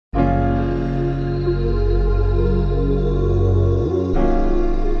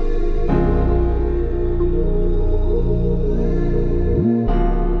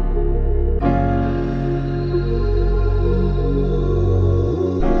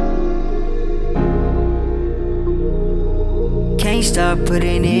Can't stop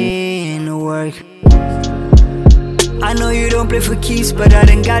putting in the work. I know you don't play for keeps, but I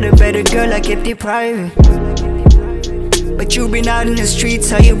done got a better girl, I kept it private. But you been out in the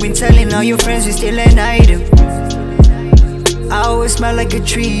streets, how you been telling all your friends we still an item. I always smell like a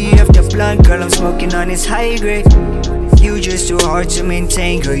tree after blunt, girl, I'm smoking on this high grade. You just too hard to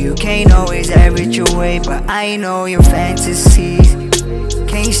maintain, girl, you can't always average your way. But I know your fantasies,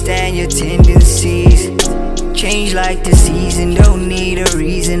 can't stand your tendencies. Change like the season, don't need a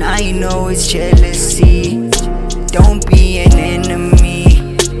reason, I know it's jealousy. Don't be an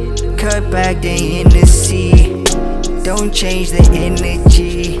enemy, cut back the Hennessy. Don't change the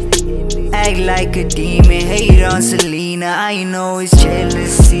energy, act like a demon, hate on Selena, I know it's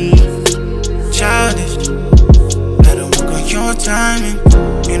jealousy. Childish, let them work on your timing.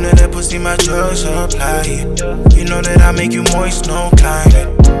 You know that pussy my drug supply. You know that I make you moist, no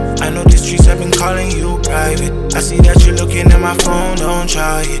climbing. I know the streets have been calling you private. I see that you're looking at my phone, don't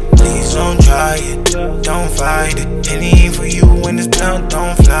try it. Please don't try it, don't fight it. Any for you when it's blunt,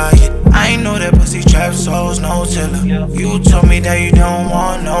 don't fly it. I know that pussy trap souls, no tiller. You told me that you don't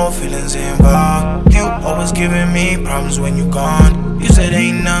want no feelings involved. You always giving me problems when you gone. You said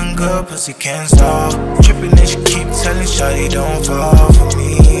ain't none good, pussy can't stop. Tripping and she keep telling shawty don't fall for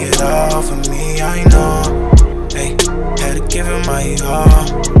me at all. For me, I know. Hey, had to give it my all.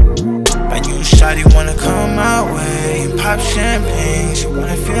 I knew shawty wanna come my way and pop champagne, she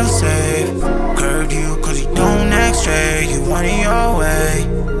wanna feel safe. Curved you cause you don't act straight, you want it your way.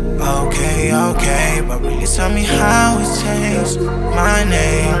 Okay, okay, but really tell me how it changed my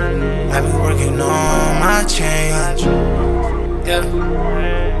name. I've been working on my change, yeah.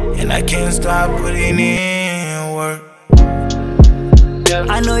 And I can't stop putting in work.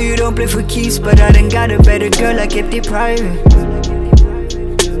 I know you don't play for keeps, but I done got a better girl, I kept it private.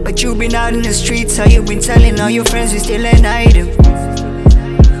 But you been out in the streets, how you been telling all your friends we still an item.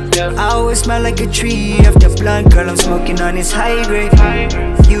 I always smell like a tree after blunt, girl, I'm smoking on this high grade.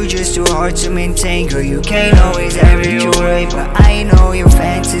 You just too hard to maintain, girl, you can't always average your way. But I know your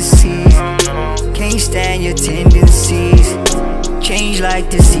fantasies, can't stand your tendencies. Change like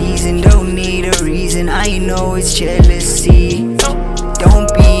the season, don't need a reason, I know it's jealousy. Don't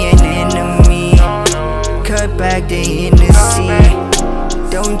be an enemy, cut back the Hennessy.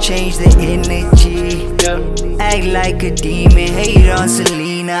 Don't change the energy, act like a demon, hate on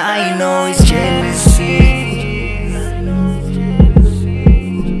Selena, I know it's jealousy.